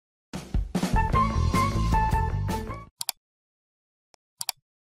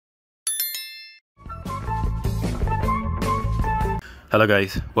Hello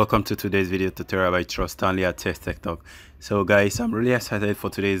guys, welcome to today's video tutorial by Trust Stanley at Test Tech Talk. So guys, I'm really excited for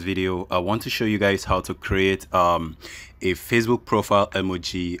today's video. I want to show you guys how to create a Facebook profile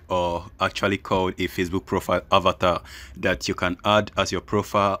emoji, or actually called a Facebook profile avatar, that you can add as your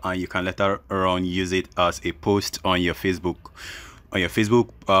profile and you can later on use it as a post on your Facebook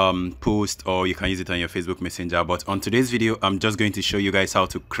post, or you can use it on your Facebook Messenger. But on today's video, I'm just going to show you guys how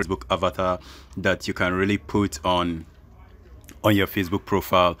to create a Facebook avatar that you can really put on your Facebook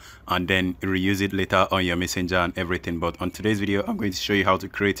profile and then reuse it later on your Messenger and everything. But on today's video, I'm going to show you how to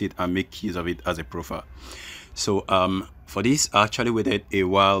create it and make use of it as a profile. So for this, I actually waited a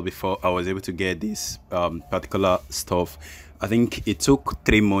while before I was able to get this particular stuff. I think it took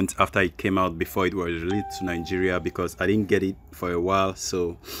 3 months after it came out before it was released to Nigeria, because I didn't get it for a while.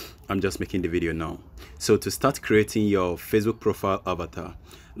 So I'm just making the video now. So to start creating your Facebook profile avatar,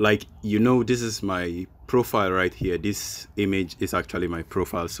 like, this is my profile right here. This image is actually my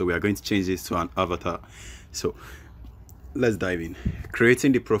profile, so we are going to change this to an avatar. So let's dive in.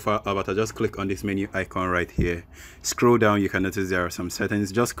 Creating the profile avatar, just click on this menu icon right here. Scroll down, you can notice there are some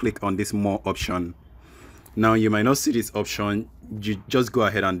settings. Just click on this more option. Now you might not see this option. You just go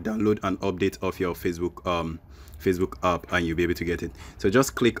ahead and download an update of your Facebook app and you'll be able to get it. So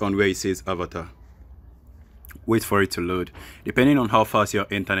just click on where it says avatar. Wait for it to load. Depending on how fast your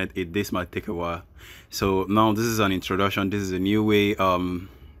internet is, this might take a while. So now this is an introduction. This is a new way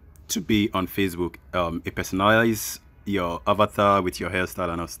to be on Facebook. It personalize your avatar with your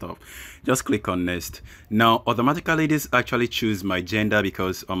hairstyle and all stuff. Just click on next. Now automatically this actually choose my gender,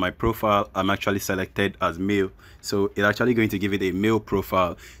 because on my profile I'm actually selected as male, so it's actually going to give it a male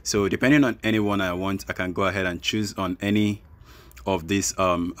profile. So depending on anyone I want, I can go ahead and choose on any of this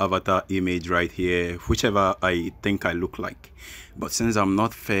avatar image right here, whichever I think I look like. But since I'm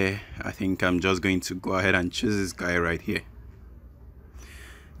not fair, I think I'm just going to go ahead and choose this guy right here.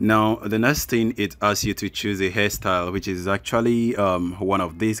 Now the next thing, it asks you to choose a hairstyle, which is actually one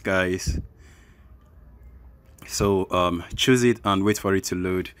of these guys. So choose it and wait for it to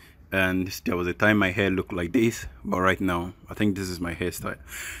load. And there was a time my hair looked like this, but right now I think this is my hairstyle.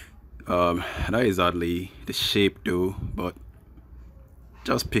 That is hardly the shape though, but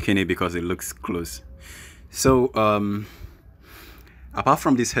just picking it because it looks close. So apart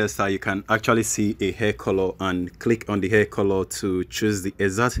from this hairstyle, you can actually see a hair color and click on the hair color to choose the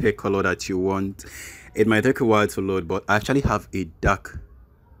exact hair color that you want. It might take a while to load, but I actually have a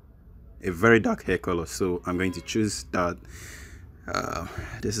very dark hair color, so I'm going to choose that.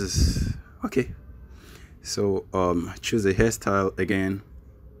 This is okay. So choose a hairstyle again.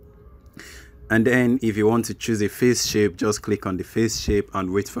 And then if you want to choose a face shape, just click on the face shape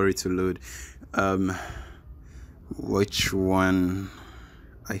and wait for it to load. Which one?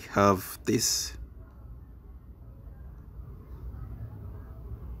 I have this.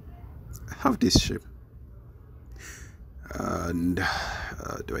 I have this shape. And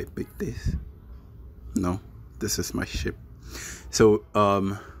do I pick this? No, this is my shape. So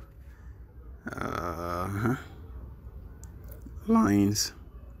lines.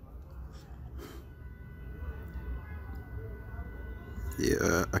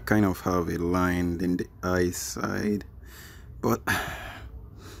 Yeah, I kind of have a line in the eye side, but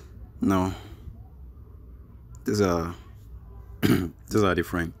no, these are these are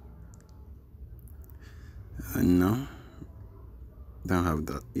different. No, don't have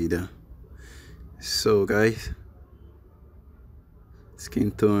that either. So guys,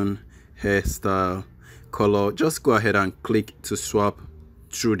 skin tone, hairstyle, color, just go ahead and click to swap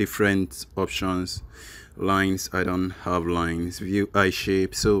through different options. Lines, I don't have lines. View eye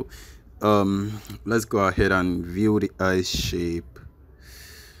shape. So let's go ahead and view the eye shape.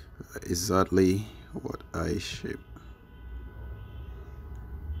 Exactly what eye shape.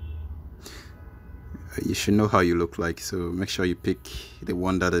 You should know how you look like, so make sure you pick the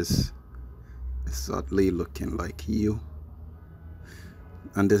one that is exactly looking like you.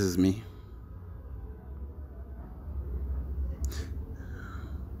 And this is me.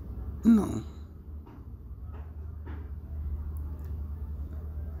 No.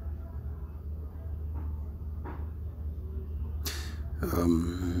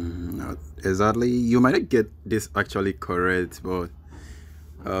 Not exactly. You might not get this actually correct, but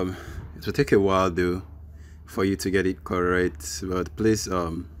it will take a while though for you to get it correct. But please,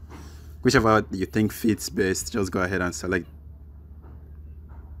 whichever you think fits best, just go ahead and select.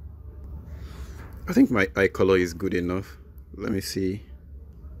 I think my eye color is good enough. Let me see.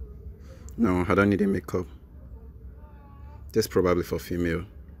 No, I don't need a makeup. That's probably for female.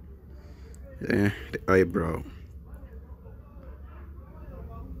 Yeah, the eyebrow.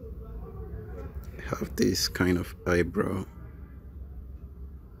 Have this kind of eyebrow.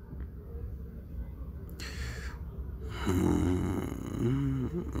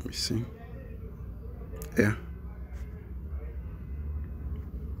 Let me see. Yeah.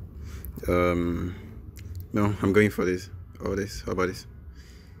 No, I'm going for this. Oh, this. How about this?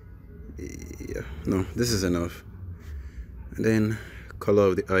 Yeah. No, this is enough. And then color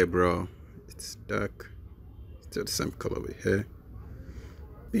of the eyebrow. It's dark. Still the same color with hair.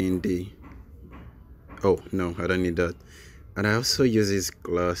 Bindi. Oh no, I don't need that. And I also use these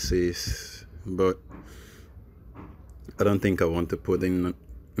glasses, but I don't think I want to put in.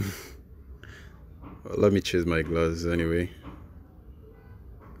 Well, let me choose my glasses anyway.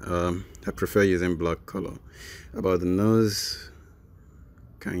 I prefer using black color. About the nose,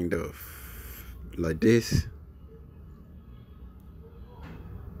 kind of like this.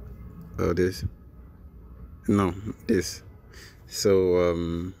 Or this. No, this.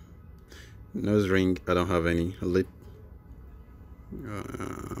 So nose ring, I don't have any. Lip,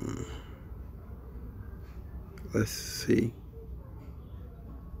 let's see.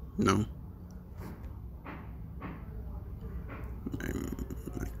 No, I'm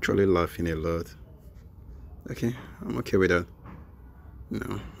actually laughing a lot. Okay, I'm okay with that.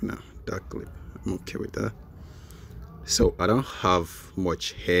 No, dark lip, I'm okay with that. So I don't have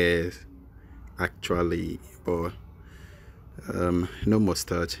much hair actually, but no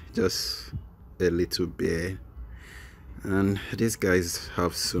mustache, just a little beard. And these guys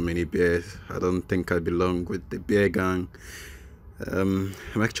have so many beards. I don't think I belong with the bear gang. I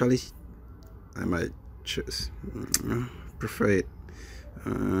might choose prefer it.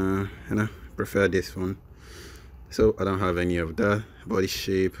 Prefer this one. So I don't have any of that. Body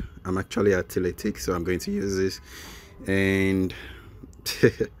shape, I'm actually athletic, so I'm going to use this. And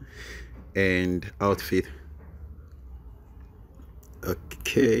and outfit.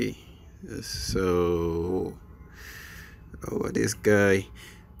 Okay, so this guy,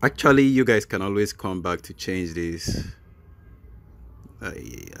 actually you guys can always come back to change this. I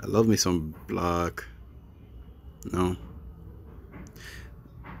love me some black. No,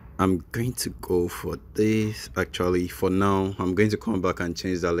 I'm going to go for this. Actually, for now I'm going to come back and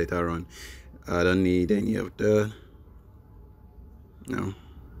change that later on. I don't need any of that. No,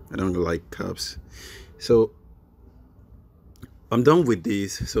 I don't like caps. So I'm done with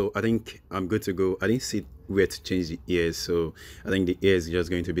this, so I think I'm good to go. I didn't see where to change the ears, so I think the ears is just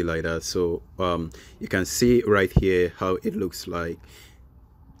going to be like that. So you can see right here how it looks like.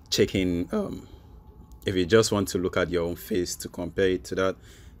 Checking if you just want to look at your own face to compare it to that,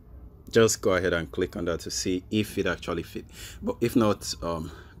 just go ahead and click on that to see if it actually fit. But if not,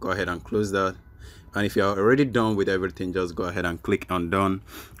 go ahead and close that. And if you're already done with everything, just go ahead and click on done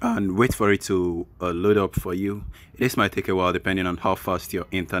and wait for it to load up for you. This might take a while depending on how fast your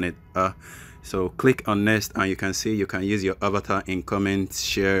internet are. So click on next, and you can see you can use your avatar in comments,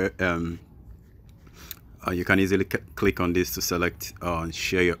 share. You can easily click on this to select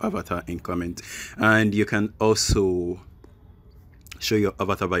share your avatar in comment, and you can also show your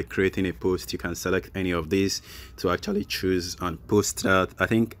avatar by creating a post. You can select any of these to actually choose and post that. I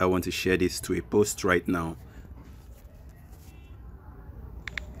think I want to share this to a post right now.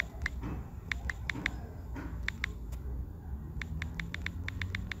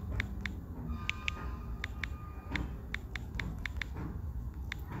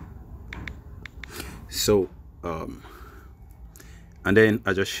 So and then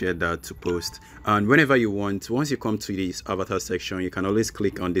I just shared that to post. And whenever you want, once you come to this avatar section, you can always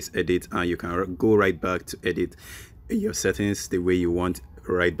click on this edit, and you can go right back to edit your settings the way you want,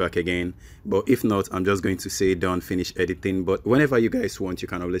 right back again. But if not, I'm just going to say done, finish editing. But whenever you guys want, you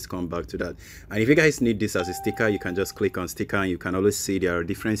can always come back to that. And if you guys need this as a sticker, you can just click on sticker, and you can always see there are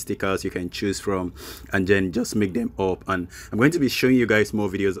different stickers you can choose from, and then just make them up. And I'm going to be showing you guys more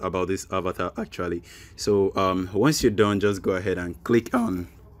videos about this avatar actually. So once you're done, just go ahead and click on,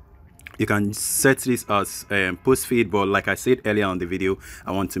 you can set this as post feed, but like I said earlier on the video,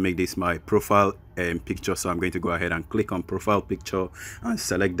 I want to make this my profile picture. So I'm going to go ahead and click on profile picture and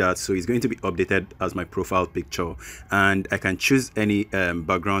select that. So it's going to be updated as my profile picture, and I can choose any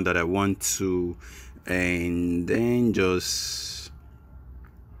background that I want to, and then just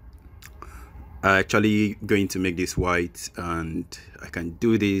actually going to make this white, and I can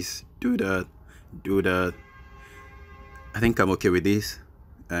do this, do that. I think I'm okay with this.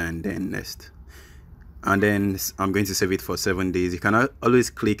 And then next, and then I'm going to save it for 7 days. You can always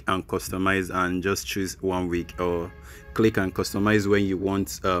click and customize and just choose 1 week, or click and customize when you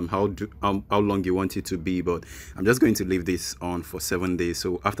want how long you want it to be. But I'm just going to leave this on for 7 days.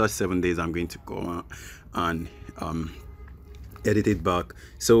 So after 7 days, I'm going to go and edit it back.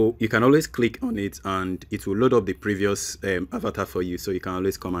 So you can always click on it and it will load up the previous avatar for you, so you can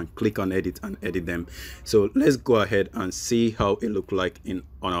always come and click on edit and edit them. So let's go ahead and see how it look like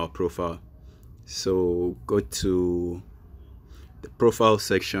on our profile. So go to the profile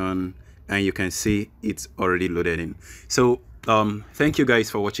section and you can see it's already loaded in. So thank you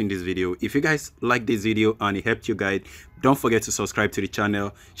guys for watching this video. If you guys like this video and it helped you guys, don't forget to subscribe to the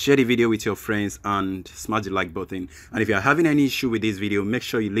channel, share the video with your friends, and smash the like button. And if you're having any issue with this video, make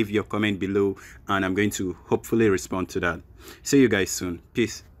sure you leave your comment below and I'm going to hopefully respond to that. See you guys soon.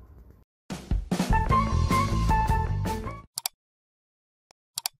 Peace.